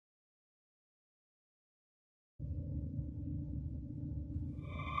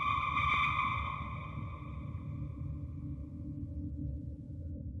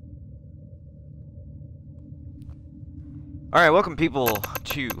Alright, welcome people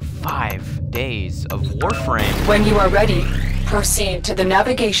to 5 days of Warframe. When you are ready, proceed to the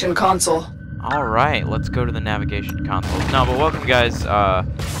navigation console. Alright, let's go to the navigation console. No, but welcome guys. I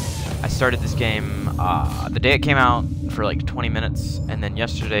started this game the day it came out for like 20 minutes, and then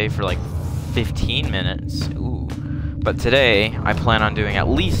yesterday for like 15 minutes. Ooh. But today, I plan on doing at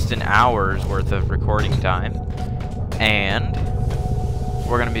least an hour's worth of recording time. And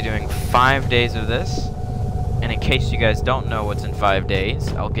we're going to be doing 5 days of this. And in case you guys don't know what's in 5 days,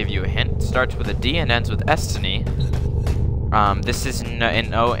 I'll give you a hint. It starts with a D and ends with Destiny. This is in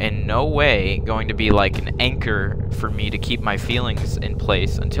no way going to be like an anchor for me to keep my feelings in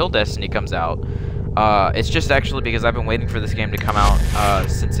place until Destiny comes out. It's just actually because I've been waiting for this game to come out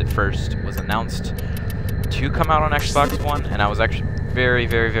since it first was announced to come out on Xbox One, and I was actually very,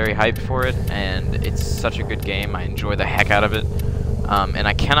 very, very hyped for it, and it's such a good game. I enjoy the heck out of it, and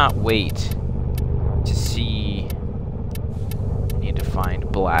I cannot wait to see. Need to find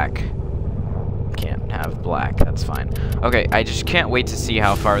black. Can't have black, that's fine. Okay, I just can't wait to see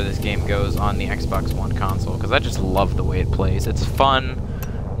how far this game goes on the Xbox One console, because I just love the way it plays. It's fun.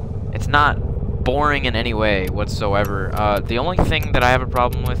 It's not boring in any way whatsoever. The only thing that I have a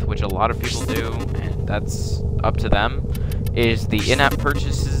problem with, which a lot of people do, and that's up to them, is the in-app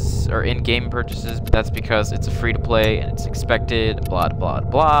purchases, or in-game purchases, but that's because it's a free-to-play, and it's expected, blah, blah,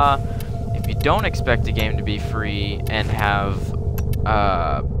 blah. If you don't expect a game to be free and have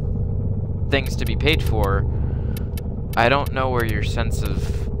things to be paid for, I don't know where your sense of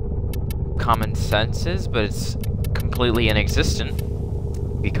common sense is, but it's completely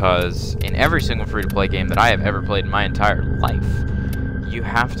inexistent, because in every single free-to-play game that I have ever played in my entire life, you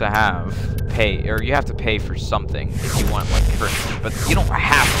have to you have to pay for something if you want like currency, but you don't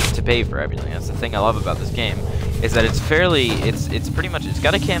have to pay for everything. That's the thing I love about this game, is that it's pretty much, it's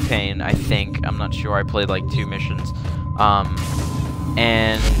got a campaign, I think. I'm not sure, I played like 2 missions.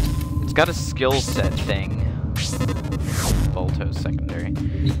 And it's got a skill set thing. Bolto secondary.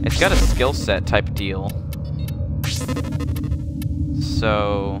 It's got a skill set type deal.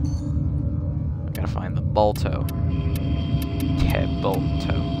 So I gotta find the Bolto.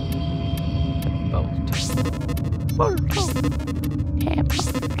 Bolto.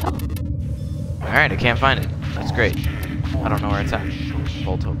 Alright, I can't find it. That's great. I don't know where it's at.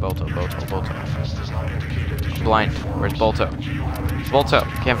 Bolto. I'm blind. Where's Bolto? Bolto.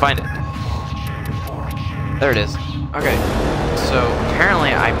 Can't find it. There it is. Okay. So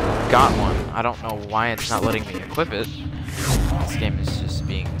apparently I got one. I don't know why it's not letting me equip it. This game is just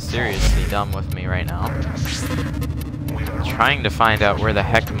being seriously dumb with me right now. I'm trying to find out where the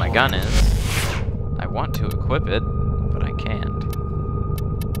heck my gun is. I want to equip it, but I can't.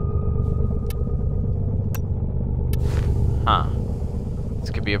 Huh. This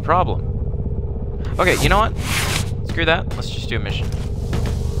could be a problem. Okay, you know what? Screw that. Let's just do a mission.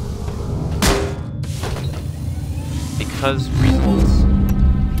 Because reasons.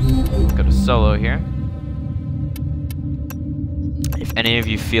 Let's go to solo here. If any of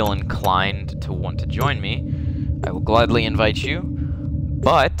you feel inclined to want to join me, I will gladly invite you,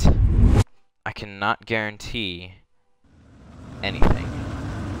 but I cannot guarantee anything.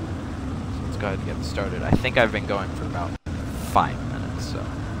 So let's go ahead and get started. I think I've been going for about 5 minutes, so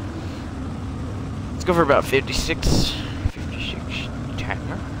let's go for about 56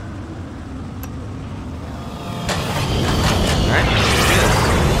 timer. Alright, let's do this.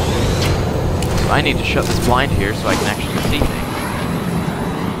 So I need to shut this blind here so I can actually see things.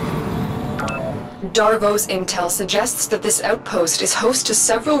 Darvo's intel suggests that this outpost is host to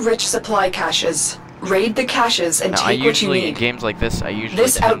several rich supply caches. Raid the caches and take what you need. In games like this, I usually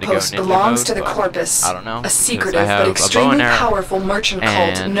this outpost belongs to the Corpus, I don't know, a secretive but extremely powerful merchant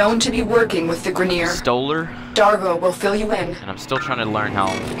cult known to be working with the Grenier. Stoller. Darvo will fill you in. And I'm still trying to learn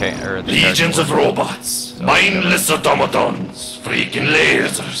how. The Legions of robots, mindless automatons, freaking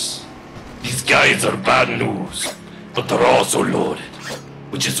lasers. These guys are bad news, but they're also loaded,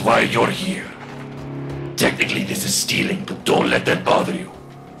 which is why you're here. Technically, this is stealing, but don't let that bother you.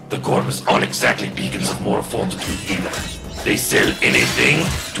 The Corpus aren't exactly beacons of moral fortitude either. They sell anything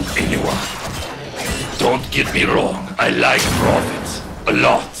to anyone. Don't get me wrong, I like profits. A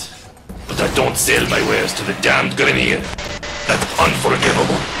lot. But I don't sell my wares to the damned Grenier. That's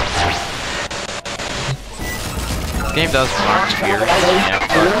unforgivable. This game does mark weird.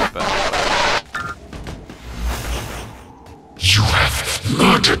 Yeah, but you have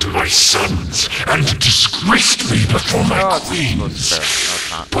murdered my sons and disgraced me before my queens.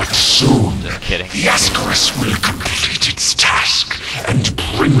 But soon, the Ascaris will complete its task and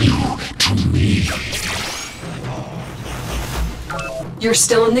bring you to me. You're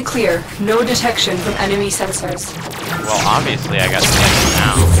still in the clear. No detection from enemy sensors. Well, obviously I got detection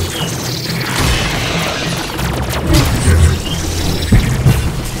now.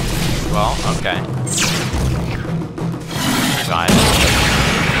 Well, okay. Fine.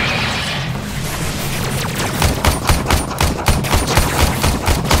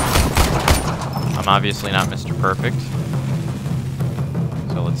 I'm obviously not Mr. Perfect.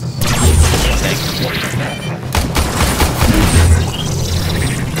 So let's take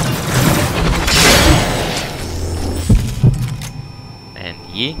and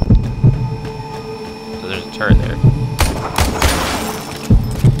ye. So there's a turret there.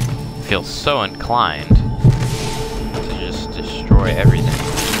 Feel so inclined to just destroy everything.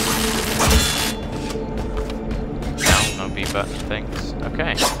 No B button things.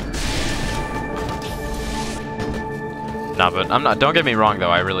 Okay. No, but I'm not. Don't get me wrong,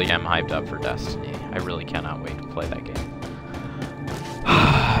 though. I really am hyped up for Destiny. I really cannot wait to play that game.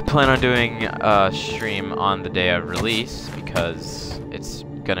 I plan on doing a stream on the day of release because it's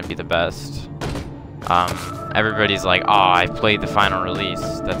gonna be the best. Everybody's like, "Oh, I played the final release."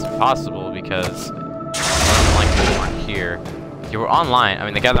 That's impossible because like you weren't here. You were online. I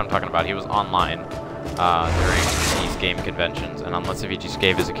mean, the guy that I'm talking about, he was online during these game conventions, and unless if he just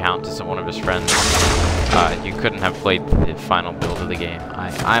gave his account to one of his friends, you couldn't have played the final build of the game.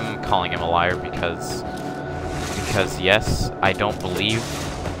 I'm calling him a liar because yes, I don't believe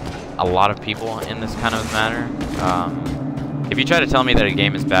a lot of people in this kind of matter. If you try to tell me that a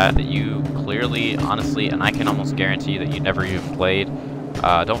game is bad that you clearly, honestly, and I can almost guarantee that you never even played,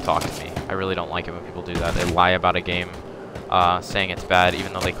 don't talk to me. I really don't like it when people do that. They lie about a game saying it's bad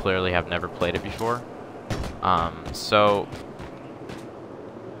even though they clearly have never played it before. So,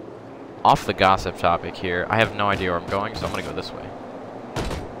 off the gossip topic here, I have no idea where I'm going, so I'm gonna go this way.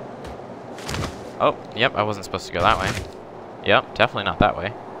 Oh, yep, I wasn't supposed to go that way. Yep, definitely not that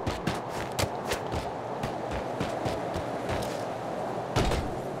way.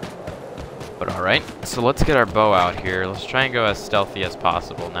 But alright, so let's get our bow out here. Let's try and go as stealthy as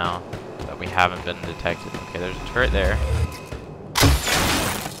possible now that we haven't been detected. Okay, there's a turret there.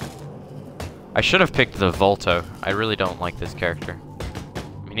 I should have picked the Volto. I really don't like this character.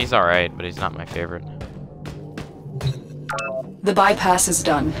 I mean, he's alright, but he's not my favorite. The bypass is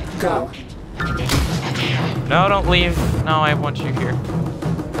done. Go. No, don't leave. No, I want you here.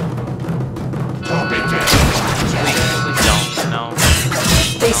 Please don't. No.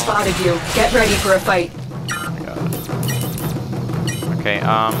 They spotted you. Get ready for a fight. Okay,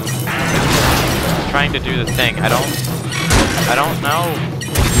 trying to do the thing. I don't know.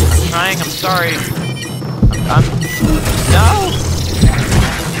 I'm trying, I'm sorry. No!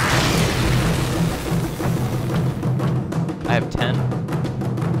 I have 10.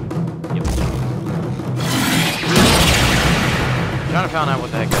 Yep. Trying to find out what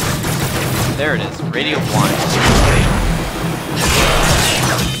the heck that is. There it is. Radio blind.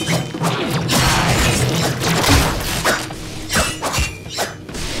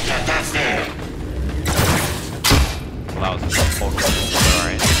 Well, that was a full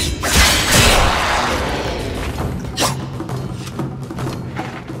alright.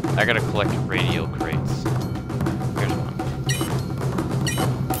 I gotta collect radial crates. Here's one.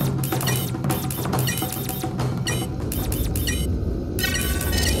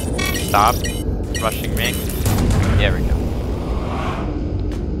 Stop rushing me. There we go.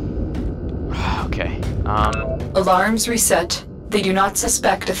 Okay. Alarms reset. They do not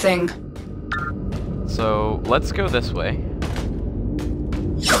suspect a thing. So let's go this way.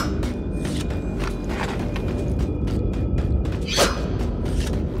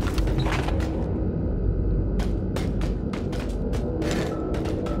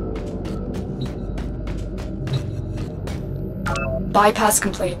 Bypass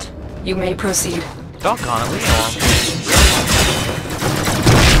complete. You may proceed. Doggone it, leave me alone.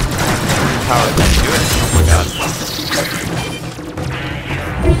 Power can't do it. Oh my god.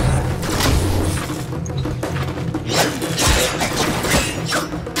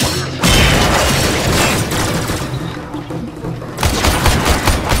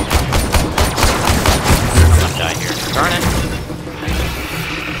 I'm gonna die here. Darn it.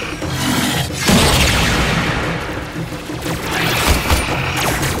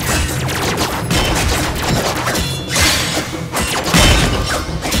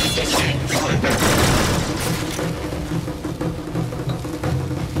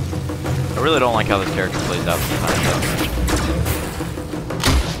 I really don't like how this character plays out sometimes, though.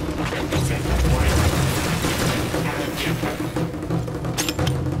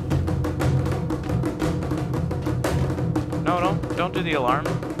 No, don't do the alarm. I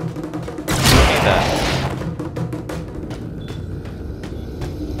don't need that.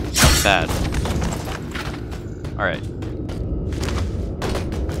 bad. Alright.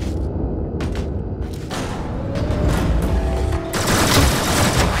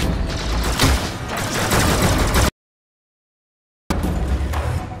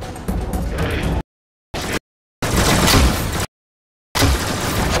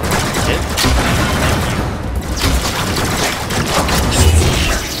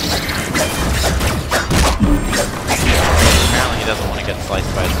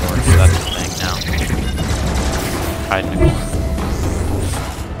 Sliced by a sword, so that's the thing now. Hide in the corner.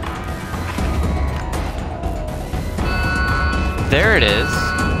 There it is.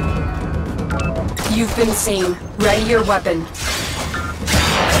 You've been seen. Ready your weapon.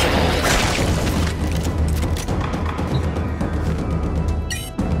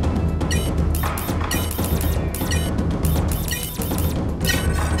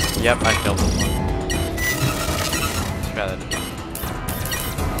 Yep, I killed this one. Let's try that again.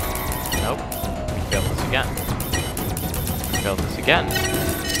 Nope. Failed this again. Failed this again.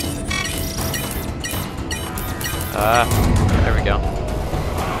 There we go.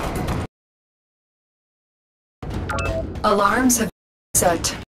 Alarms have been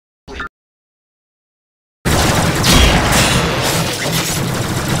set.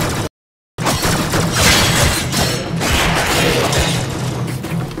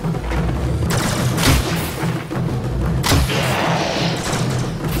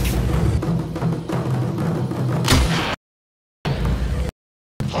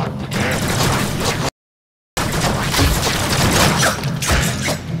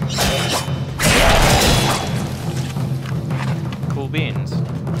 Beans.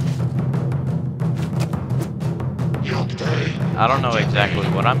 I don't know exactly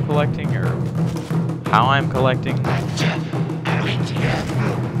what I'm collecting or how I'm collecting.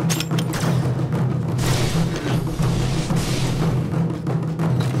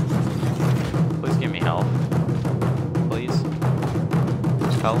 Please give me health. Please.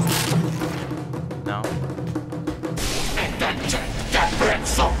 Health. No.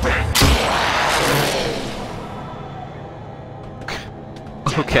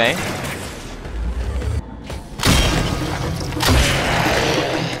 Okay.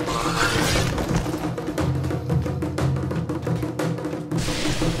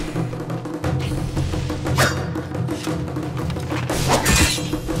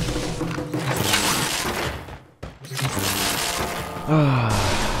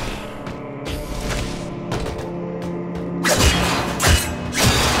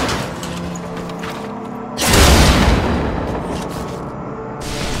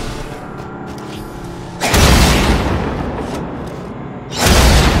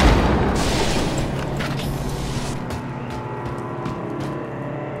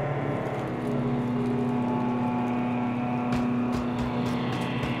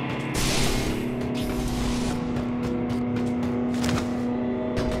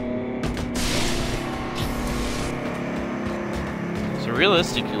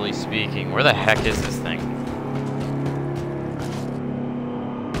 Realistically speaking, where the heck is this thing?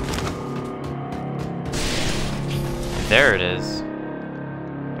 There it is.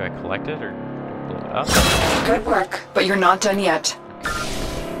 Do I collect it or blow it up? Good work, but you're not done yet.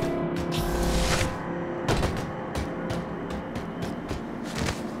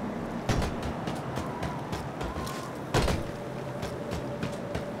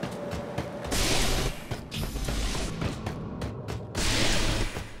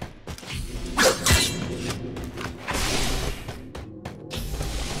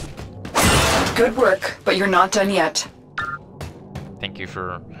 Good work, but you're not done yet. Thank you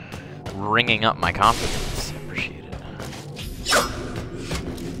for ringing up my confidence. I appreciate it.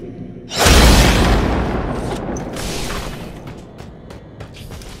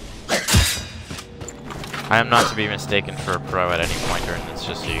 I am not to be mistaken for a pro at any point during this,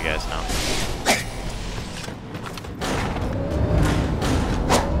 just so you guys know.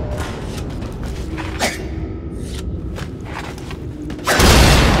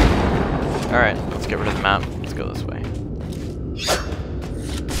 Alright, let's get rid of the map. Let's go this way.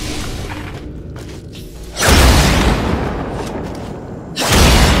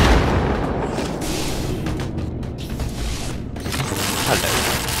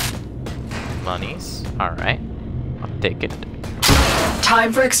 Hello. Monies. Alright. I'll take it.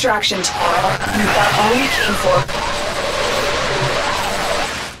 Time for extraction, Tara. You've got all you came for.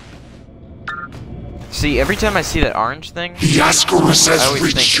 See, every time I see that orange thing, The Ascaris I has always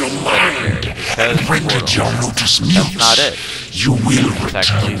reached your think mind. because When did your lotus muse? that's not it. You will It's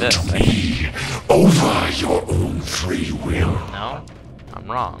actually return this, to I me over your own free will. No, I'm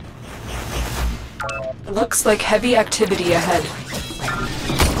wrong. Looks like heavy activity ahead.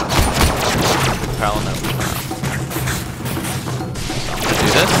 Pile notes. So I'm gonna do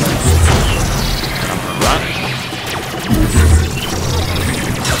this. I'm gonna run.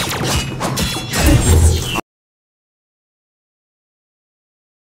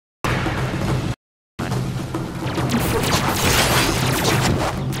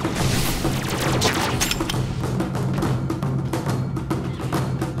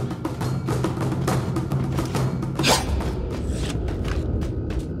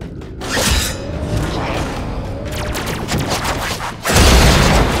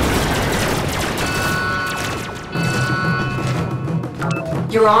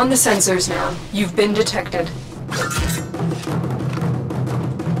 You're on the sensors now. You've been detected. You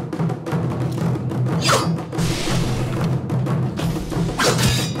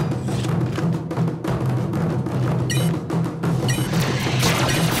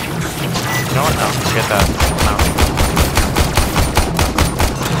know what? No, forget that. No.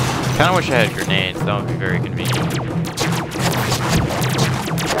 Kinda wish I had grenades. That would be very convenient.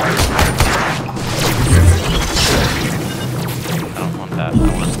 I don't want that. I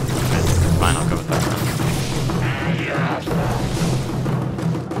want it. Fine, I'll go with that then.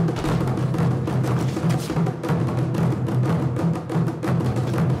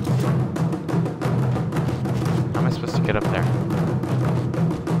 How am I supposed to get up there?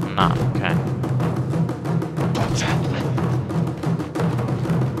 I'm not. Okay.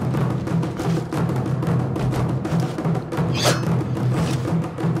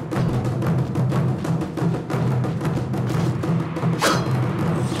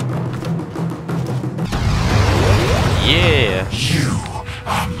 Yeah. You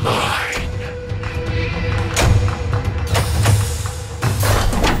are mine.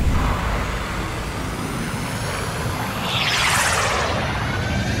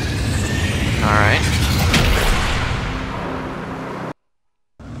 All right.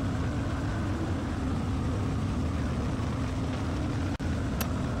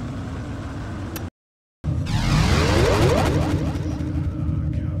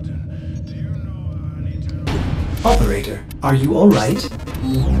 Operator, are you alright?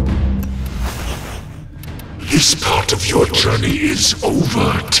 This part of your journey is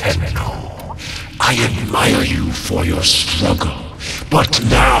over, Tenno. I admire you for your struggle, but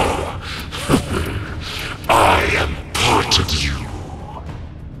now I am part of you.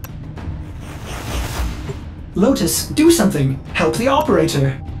 Lotus, do something! Help the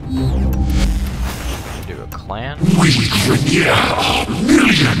operator! Do a clan? We Grineer are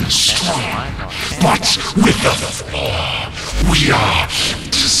millions strong, but with a flaw. We are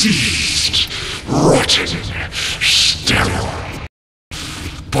diseased, rotten, sterile.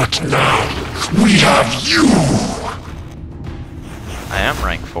 But now we have you! I am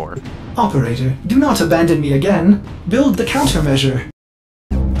rank 4. Operator, do not abandon me again. Build the countermeasure.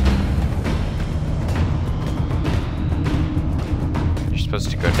 You're supposed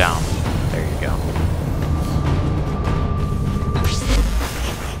to go down. There you go.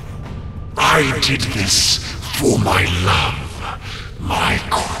 I did this for my love, my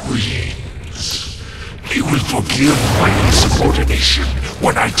queens. They will forgive my insubordination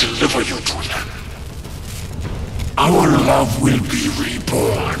when I deliver you to them. Our love will be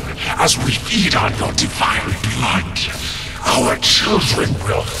reborn as we feed on your divine blood. Our children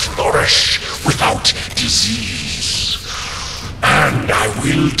will flourish without disease. And I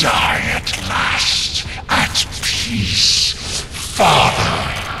will die at last, at peace. Father,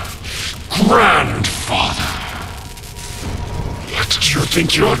 grandfather, what do you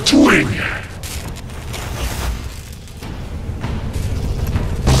think you're doing?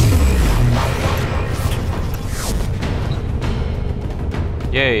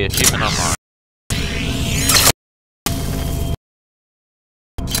 Yay, achievement unlocked.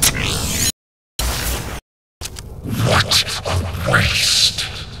 What a waste.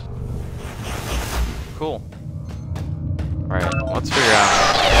 Cool. Alright, let's figure out.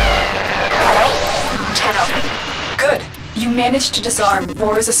 Tenno. Good. You managed to disarm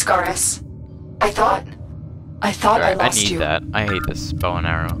Vor's Ascaris. I thought I Alright, I lost need you. that. I hate this bow and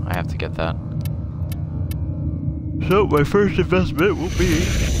arrow. I have to get that. So my first investment will be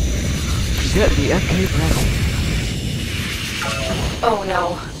to get the MK Bravo. Oh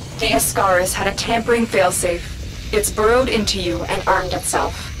no. The Ascaris had a tampering failsafe. It's burrowed into you and armed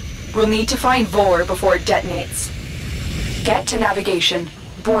itself. We'll need to find Vor before it detonates. Get to navigation.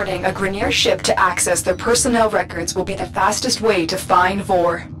 Boarding a Grineer ship to access their personnel records will be the fastest way to find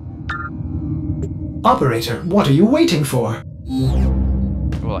Vor. Operator, what are you waiting for?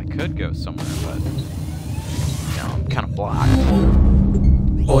 Well, I could go somewhere, but I'm kind of blocked.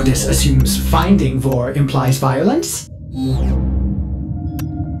 Ordis assumes finding Vor implies violence?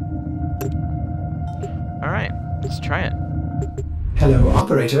 Hello,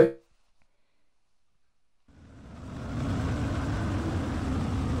 operator.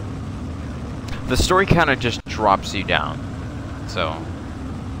 The story kind of just drops you down, so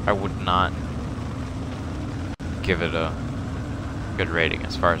I would not give it a good rating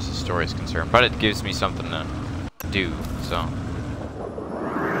as far as the story is concerned, but it gives me something to do, so.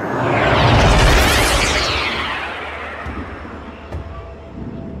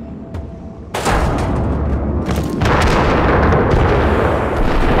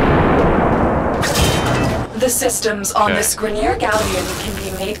 The systems on this Grenier Galleon can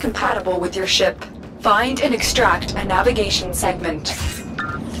be made compatible with your ship. Find and extract a navigation segment.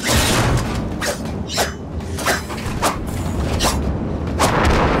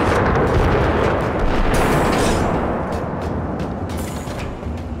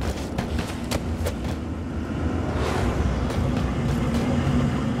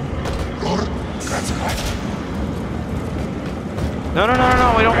 No,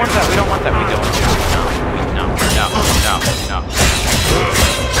 we don't want that, we don't want that, we don't. No.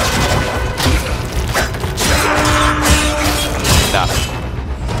 Stop.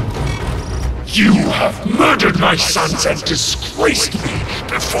 You have murdered my sons and disgraced me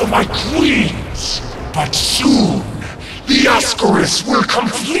before my queens. But soon, the Ascaris will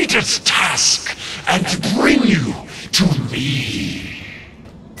complete its task and bring you to me.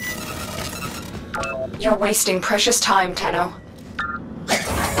 You're wasting precious time, Tenno.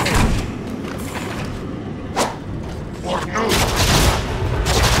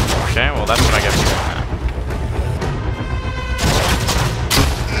 Okay, well that's what I get for doing that.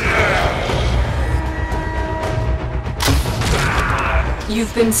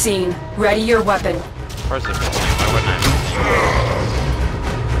 You've been seen. Ready your weapon. Of course I've been seen. Why wouldn't I?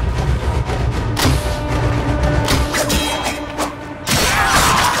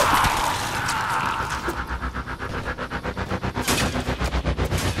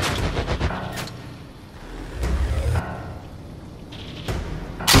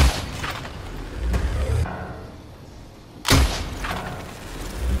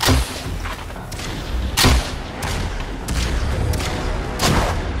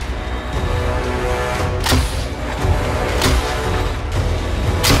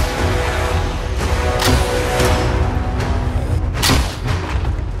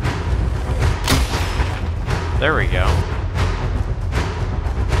 There we go.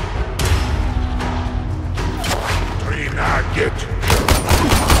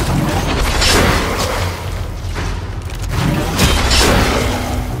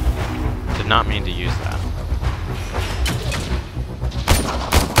 Did not mean to use that.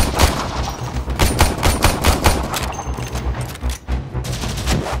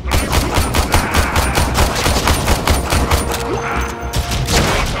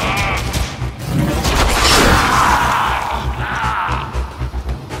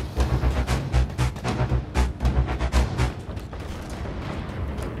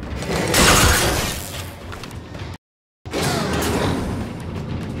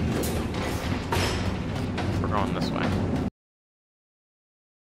 Going this way.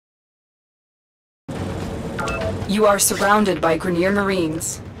 You are surrounded by Grenier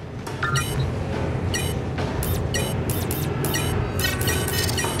Marines.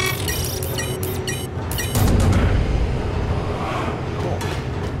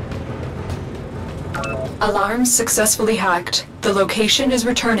 Alarms successfully hacked. The location is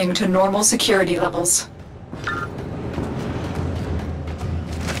returning to normal security levels.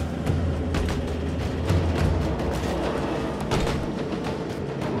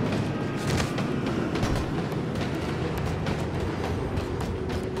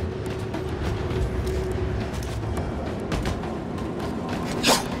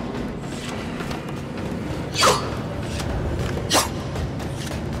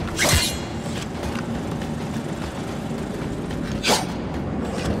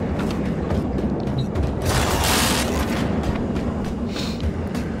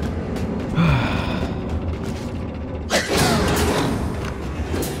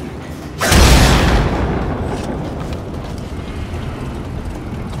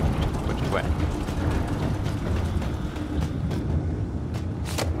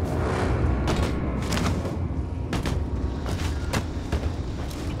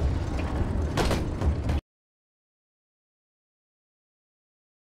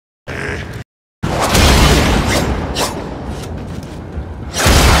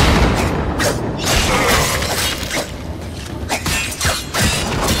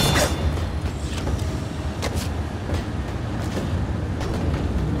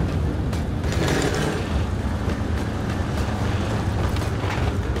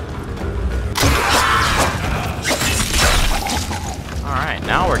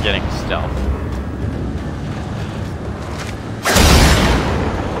 Now we're getting stealth.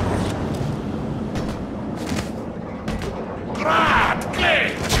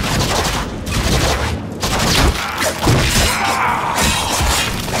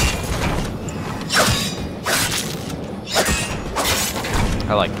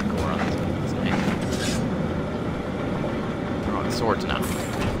 I like the gore on this. It's nice. Oh, the swords now.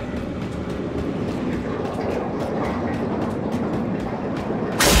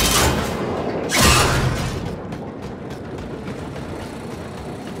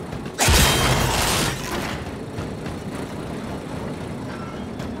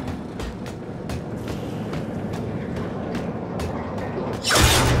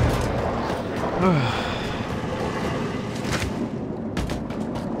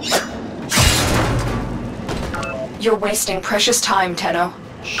 You're wasting precious time, Tenno.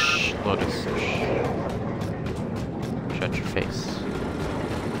 Shh, Lotus. Shh. Shut your face.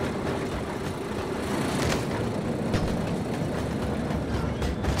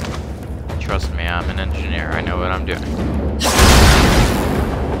 Trust me, I'm an engineer. I know what I'm doing.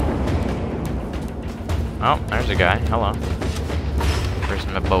 Oh, there's a guy. Hello. Where's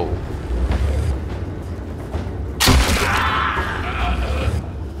my bow?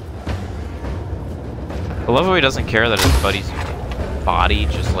 I love how he doesn't care that his buddy's body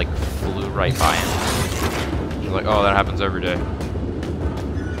just like flew right by him. He's like, oh, that happens every day.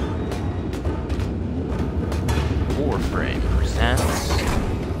 Warframe presents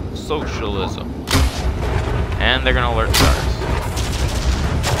socialism. And they're gonna alert stars.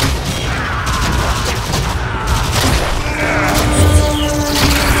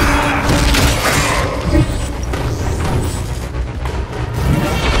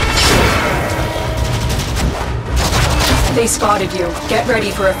 They spotted you. Get ready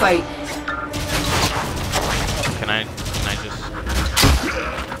for a fight. Can I just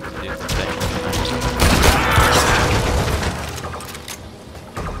do the thing?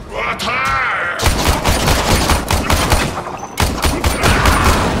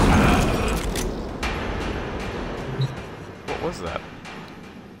 What was that?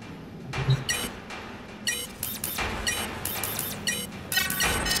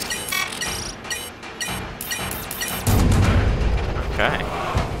 Okay.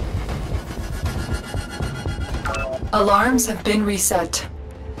 Alarms have been reset.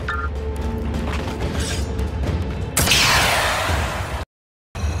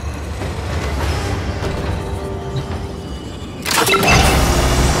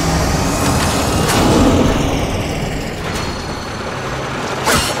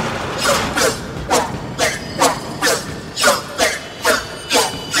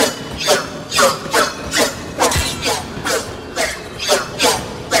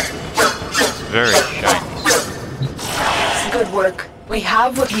 Very shiny. Good work. We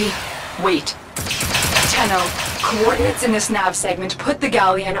have what we... Wait. Tenno, coordinates in this nav segment put the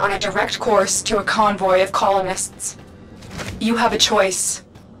galleon on a direct course to a convoy of colonists. You have a choice.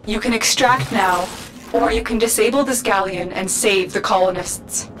 You can extract now, or you can disable this galleon and save the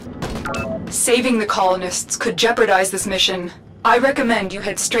colonists. Saving the colonists could jeopardize this mission. I recommend you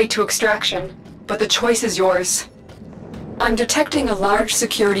head straight to extraction, but the choice is yours. I'm detecting a large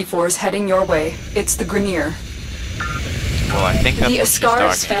security force heading your way. It's the Grineer. Well, I think that's The what she's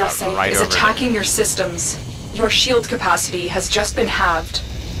Ascaris talking about, failsafe right is over attacking your systems. Your shield capacity has just been halved.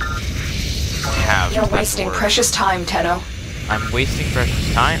 there. Have, You're that's the wasting word. precious time, Tenno. I'm wasting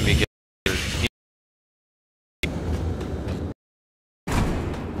precious time because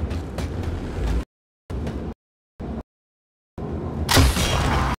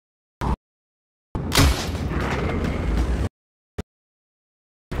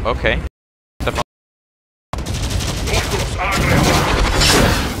okay. Step on.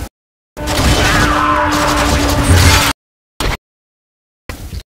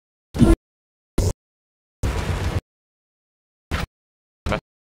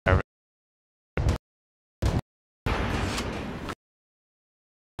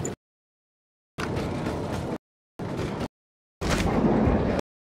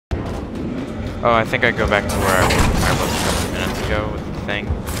 Oh, I think I go back to where I was a couple minutes ago with the thing.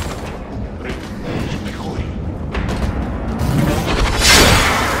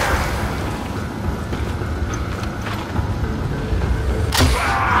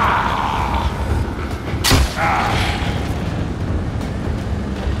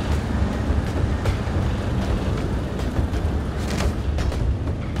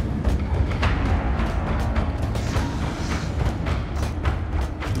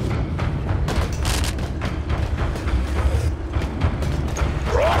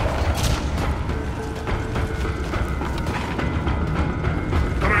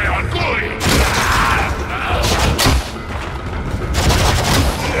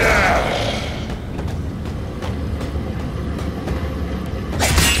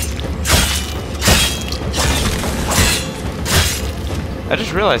 I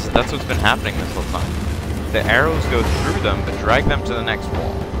just realized that that's what's been happening this whole time. The arrows go through them, but drag them to the next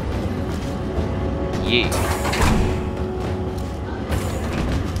wall. Yee.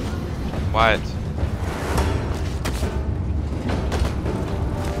 What?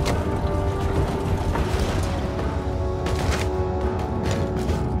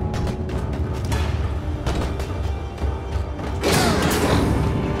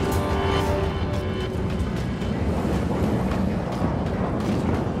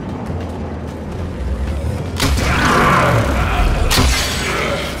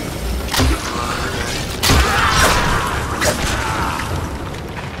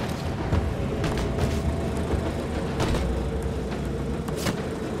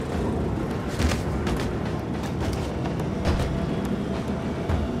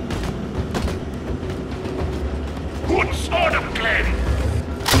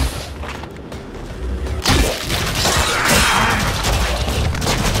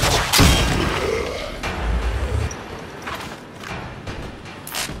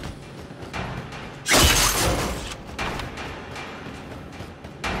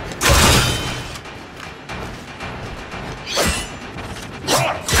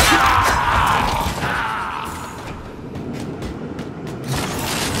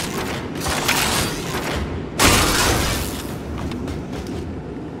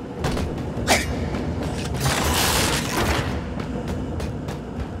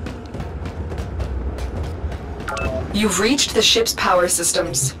 You've reached the ship's power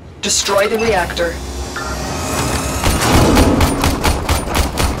systems. Destroy the reactor.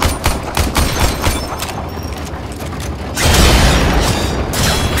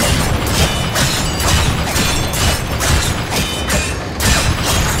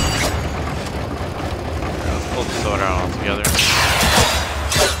 Pull the sword out altogether.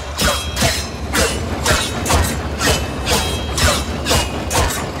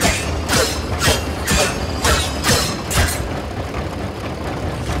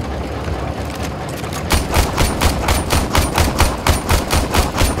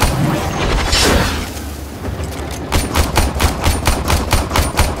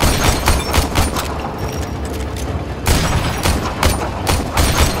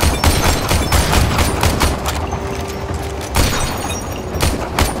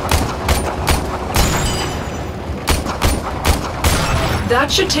 That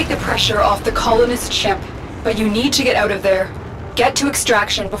should take the pressure off the colonist ship, but you need to get out of there. Get to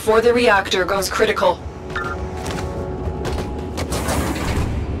extraction before the reactor goes critical.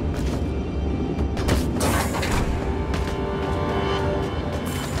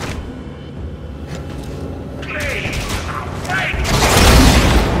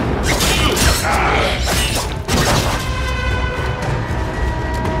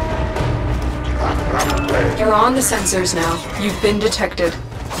 You're on the sensors now. You've been detected.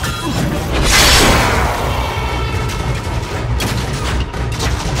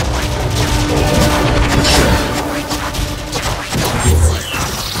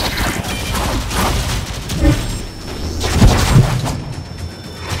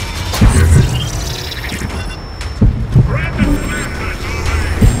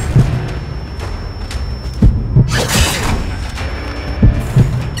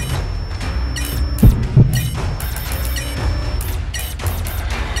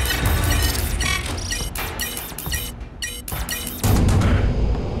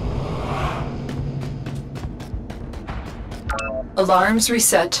 Alarms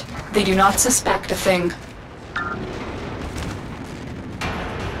reset. They do not suspect a thing.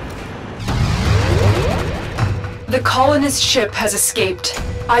 The colonist ship has escaped.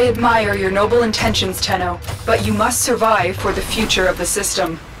 I admire your noble intentions, Tenno, but you must survive for the future of the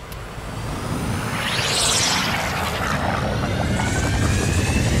system.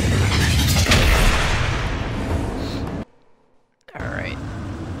 Alright.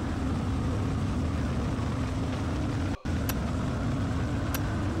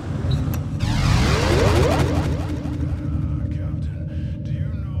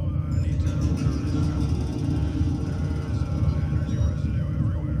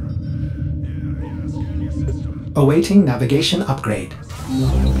 Awaiting navigation upgrade.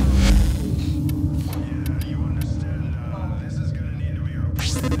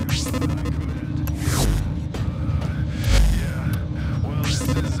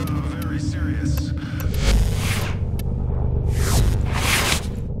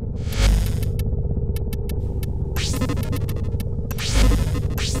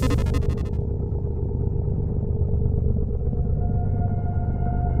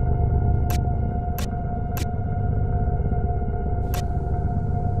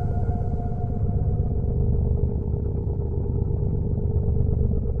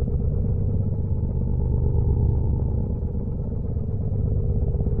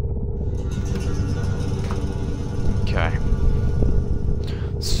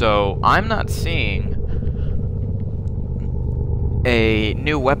 I'm not seeing a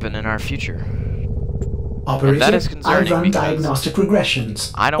new weapon in our future. Operator, that is I concerning run because diagnostic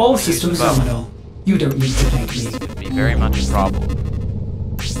regressions. I don't All wanna use systems the bow. nominal. You don't need to thank me. This could be very much a problem.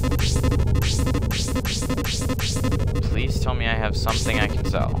 Please tell me I have something I can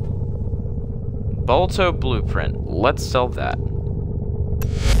sell. Bolto blueprint. Let's sell that.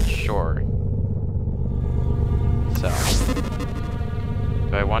 Sure. Sell.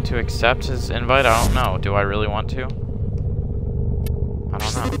 Do I want to accept his invite? I don't know. Do I really want to? I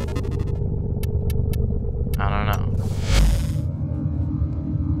don't know. I don't know.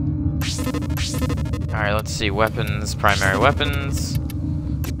 Alright, let's see. Weapons, primary weapons.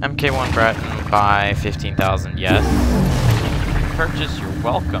 MK1 Bratton by 15,000, yes. Purchase, you're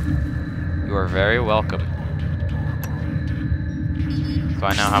welcome. You are very welcome. So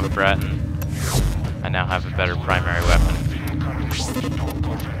I now have a Bratton. I now have a better primary weapon.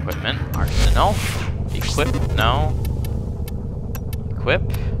 Equipment, arsenal. Equip, no. Equip,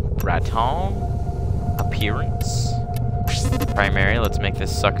 Bratton. Appearance. Primary, let's make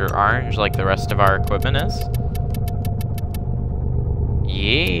this sucker orange like the rest of our equipment is.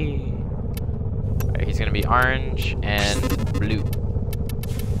 Yeah. Alright, he's gonna be orange and blue.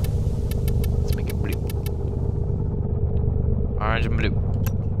 Let's make it blue. Orange and blue.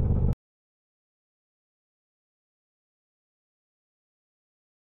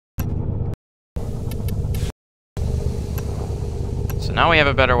 So now we have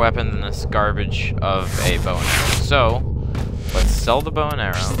a better weapon than this garbage of a bow and arrow. So, let's sell the bow and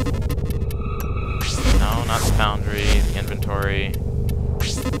arrow. No, not the foundry, the inventory.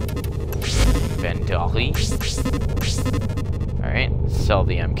 Inventory. Alright, sell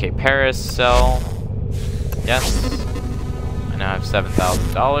the MK Paris, sell. Yes. I now have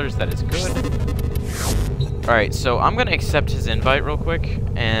 $7,000, that is good. Alright, so I'm gonna accept his invite real quick,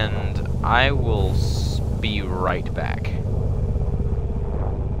 and I will be right back.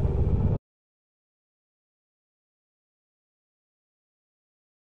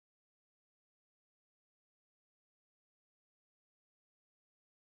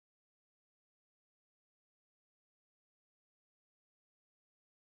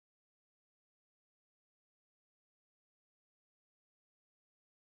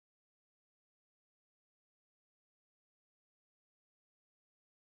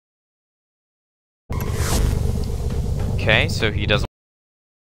 Okay, so he doesn't.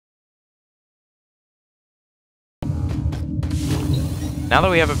 Now that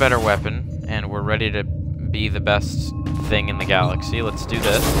we have a better weapon, and we're ready to be the best thing in the galaxy, let's do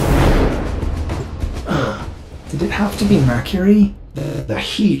this. Did it have to be Mercury? The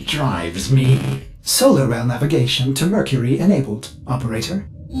heat drives me. Solar rail navigation to Mercury enabled, operator.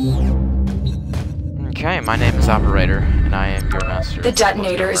 Okay, my name is Operator, and I am your master. The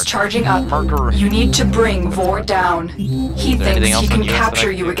detonator is charging up. Mercury. You need to bring Vor down. He thinks he can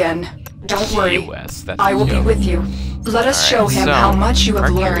capture you again. Don't worry. US, that's I will be with you. Let us show him how much you have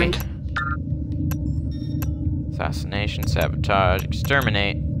learned. Assassination, sabotage,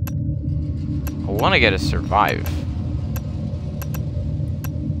 exterminate. I want to get a survive.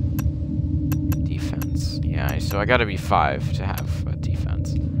 Defense. Yeah, so I gotta be 5 to have a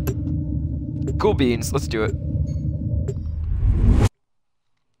defense. Cool beans, let's do it.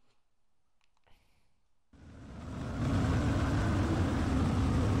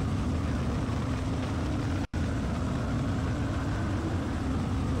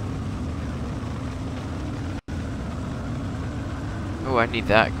 Oh, I need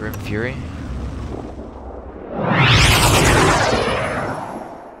that, Grim Fury.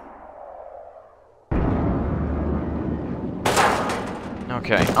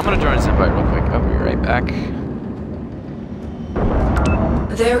 Okay, I'm gonna join this invite real quick. I'll be right back.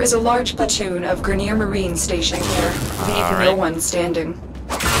 There is a large platoon of Grenier Marines stationed here. Leave no one standing.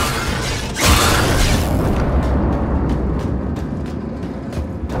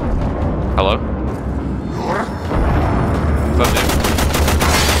 Hello? What's up, dude?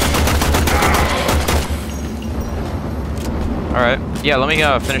 Alright. Yeah, let me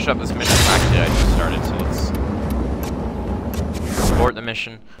finish up this mission. Actually, I just started, so let's abort the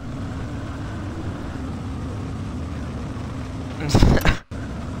mission.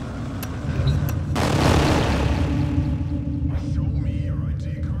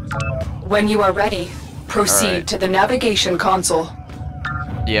 When you are ready, proceed to the navigation console.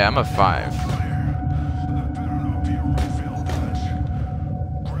 Yeah, I'm a 5.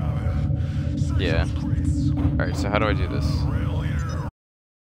 Yeah. Alright, so how do I do this?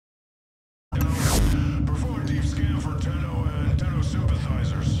 Perform deep scan for Tenno and Tenno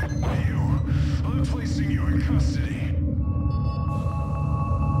sympathizers. I'm placing you in custody.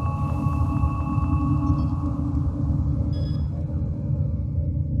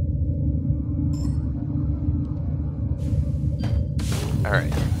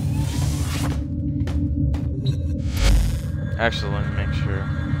 Alright. Actually, let me make sure.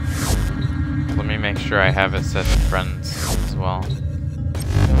 Let me make sure I have it set to friends as well.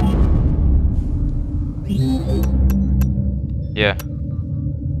 Yeah.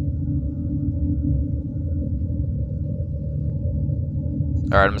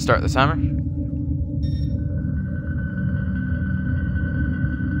 Alright, I'm gonna start the timer.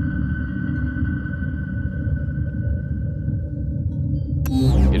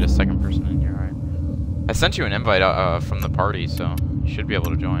 Get a second person in here, alright. I sent you an invite from the party, so you should be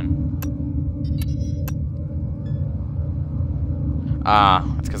able to join. Ah,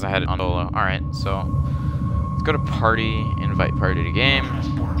 that's because I had it on solo. Alright, so let's go to party, invite party to game.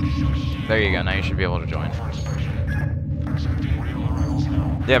 There you go, now you should be able to join.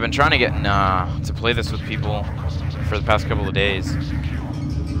 Yeah, I've been trying to get to play this with people for the past couple of days.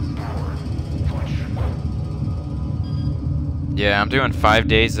 Yeah, I'm doing 5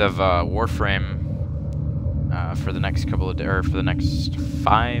 days of Warframe for the next couple of or for the next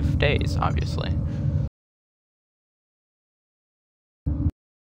 5 days, obviously.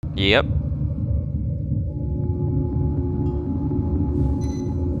 Yep.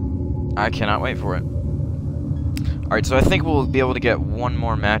 I cannot wait for it. Alright, so I think we'll be able to get one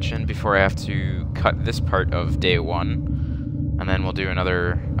more match in before I have to cut this part of day one. And then we'll do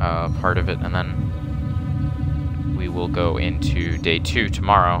another part of it, and then we will go into day 2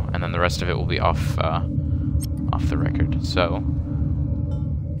 tomorrow, and then the rest of it will be off the record. So,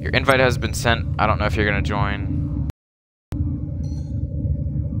 your invite has been sent. I don't know if you're going to join.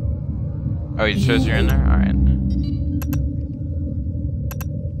 Oh, it shows you're in there? Alright.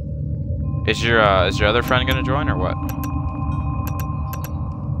 Is your other friend gonna join or what?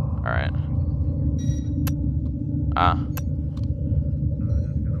 Alright. Ah.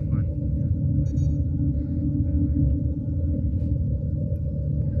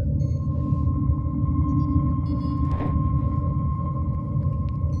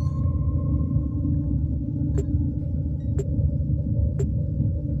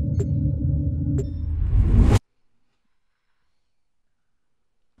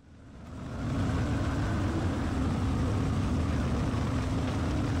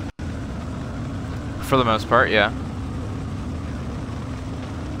 For the most part, yeah.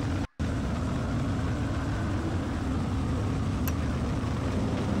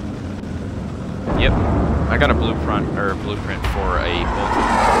 Yep. I got a blueprint for a bolt.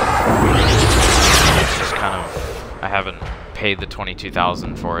 It's just kind of, I haven't paid the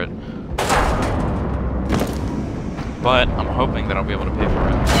 22,000 for it. But I'm hoping that I'll be able to pay for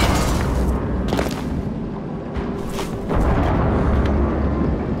it.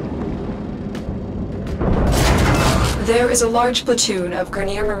 There is a large platoon of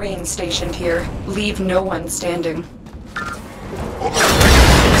Grenier Marines stationed here. Leave no one standing.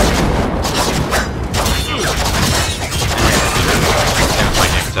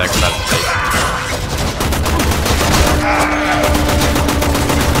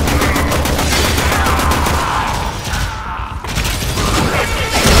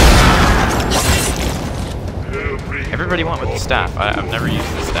 Everybody went with the staff. I've never used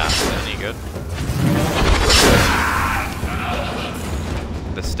the staff. Is it any good?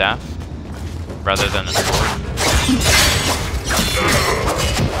 The staff rather than a sword.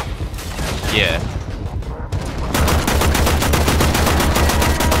 Yeah.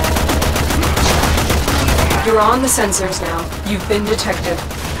 You're on the sensors now. You've been detected.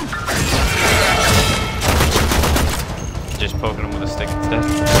 Just poking them with a stick instead.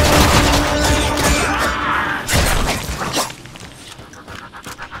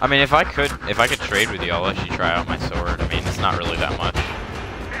 I mean, if I could trade with you, I'll let you try out my sword. I mean, it's not really that much.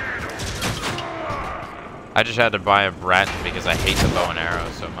 I just had to buy a brat because I hate the bow and arrow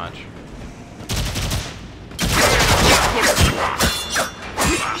so much.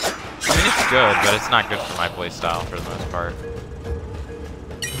 I mean, it's good, but it's not good for my playstyle for the most part.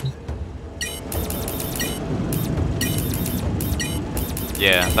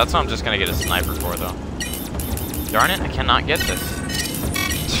 Yeah, that's what I'm just gonna get a sniper for, though. Darn it, I cannot get this.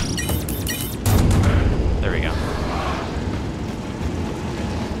 There we go.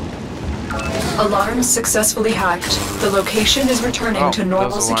 Alarms successfully hacked. The location is returning to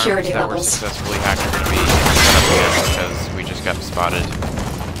normal security levels. Those successfully hacked are going to be set up again because we just got spotted.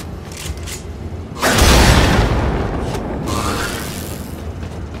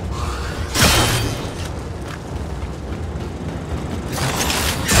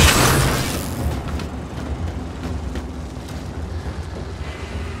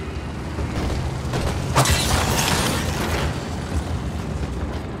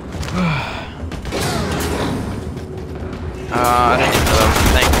 I didn't even know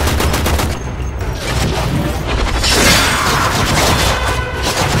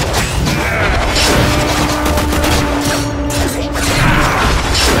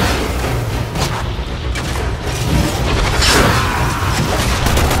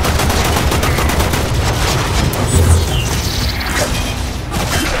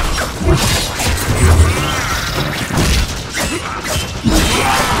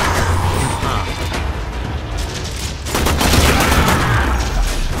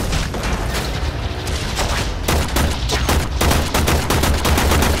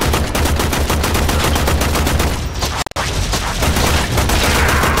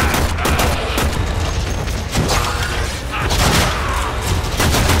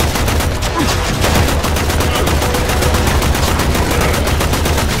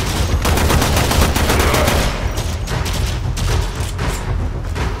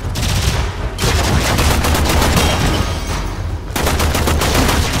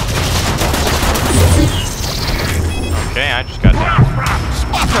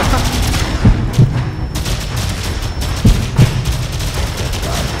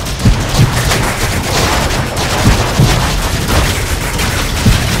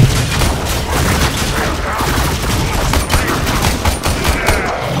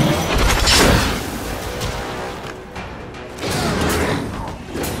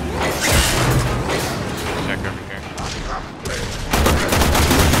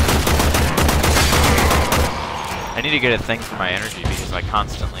need to get a thing for my energy because I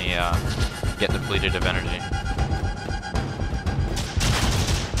constantly get depleted of energy.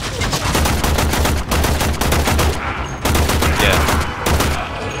 Yeah.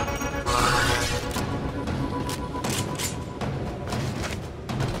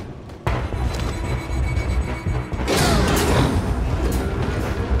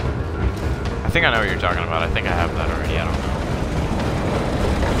 I think I know what you're talking about. I think I have that already. I don't know.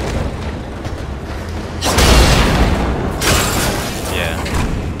 Yeah.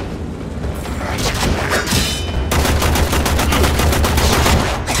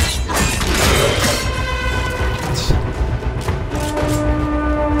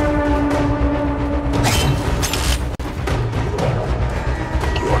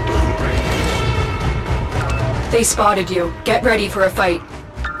 They spotted you. Get ready for a fight.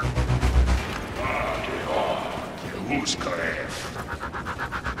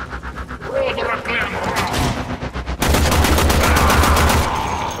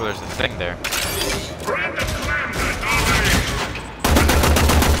 So there's a thing there.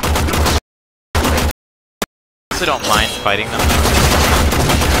 I honestly don't mind fighting them.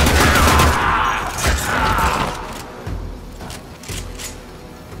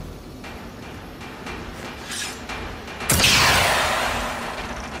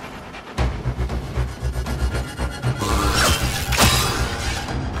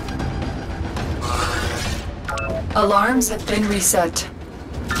 Alarms have been reset.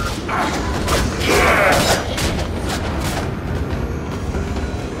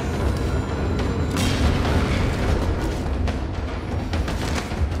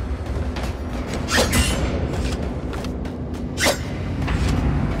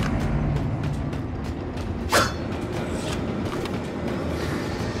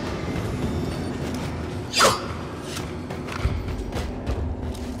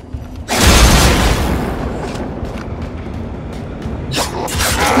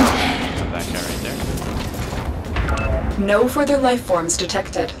 No further life forms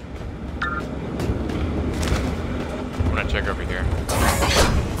detected. I'm gonna check over here.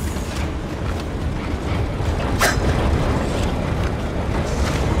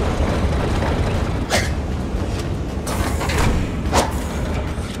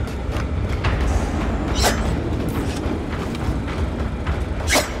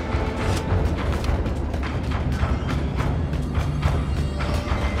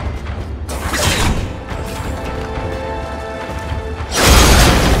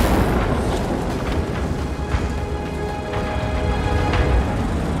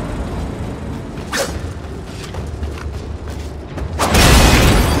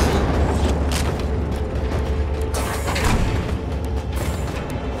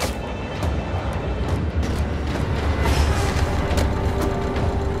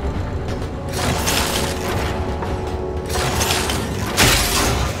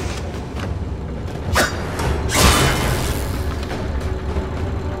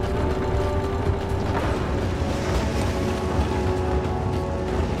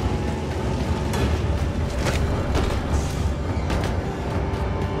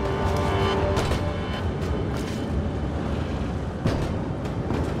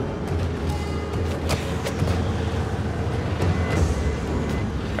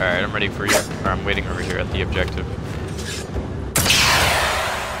 Alright, I'm ready for you. Or I'm waiting over here at the objective.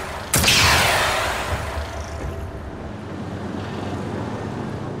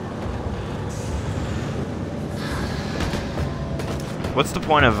 What's the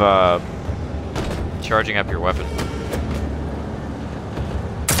point of charging up your weapon?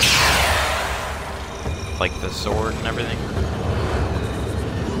 Like the sword and everything?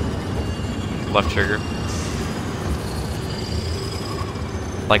 Left trigger.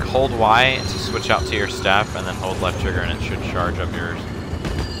 Like hold Y to switch out to your staff and then hold left trigger and it should charge up yours.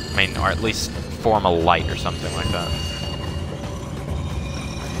 I mean, or at least form a light or something like that.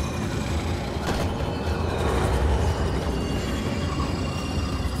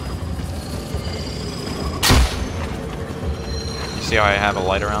 You see how I have a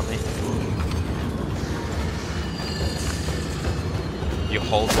light around me? You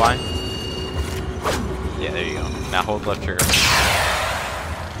hold Y? Yeah, there you go. Now hold left trigger.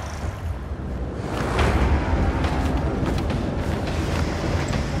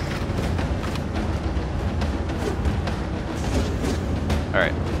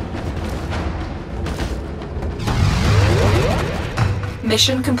 Alright.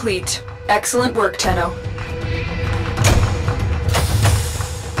 Mission complete. Excellent work, Tenno. Alright.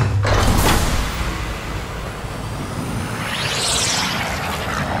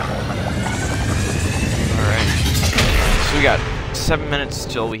 So we got 7 minutes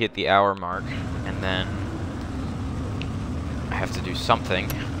till we hit the hour mark, and then have to do something.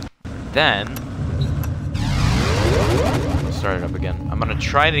 Then start it up again. I'm gonna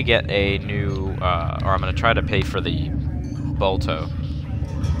try to get a new, or I'm gonna try to pay for the Bolto.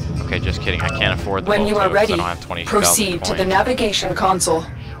 Okay, just kidding. I can't afford the When Bolto you are ready, I don't have 20,000 proceed to the coins. navigation console.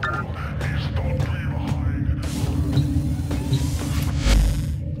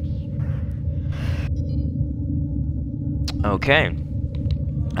 Okay.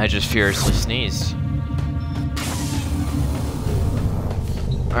 I just furiously sneezed.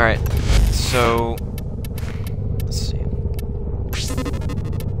 Alright, so let's see.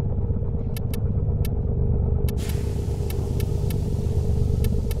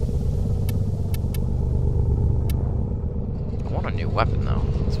 I want a new weapon though,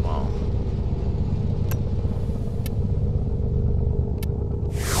 as well.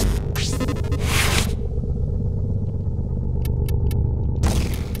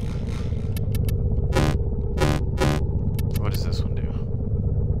 What does this one do?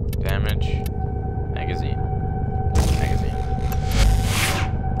 Damage, magazine.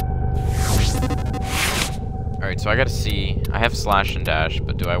 Alright, so I gotta see. I have slash and dash,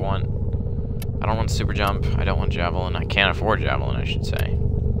 but do I want... I don't want super jump. I don't want javelin. I can't afford javelin, I should say.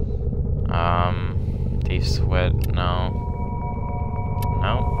 Thief sweat, no.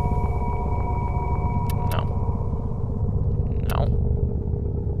 No. No. No.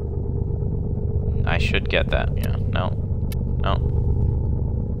 I should get that, yeah. No. No.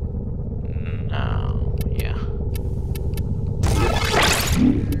 No. Yeah.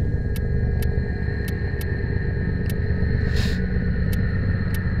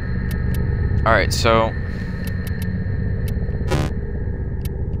 Alright, so...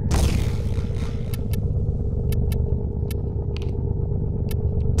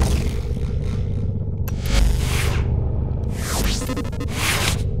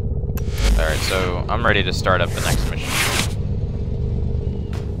 Alright, so I'm ready to start up the next mission.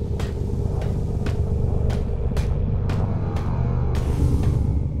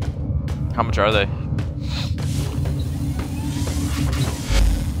 How much are they?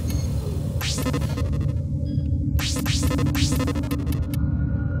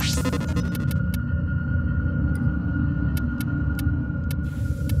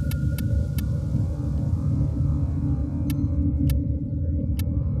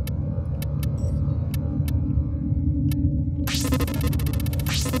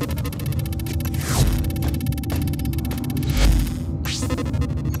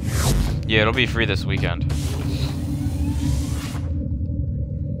 Yeah, it'll be free this weekend.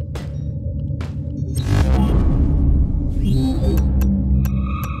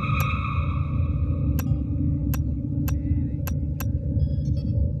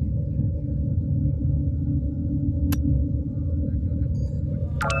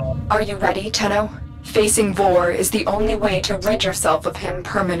 Are you ready, Tenno? Facing Vor is the only way to rid yourself of him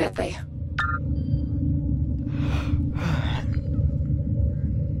permanently.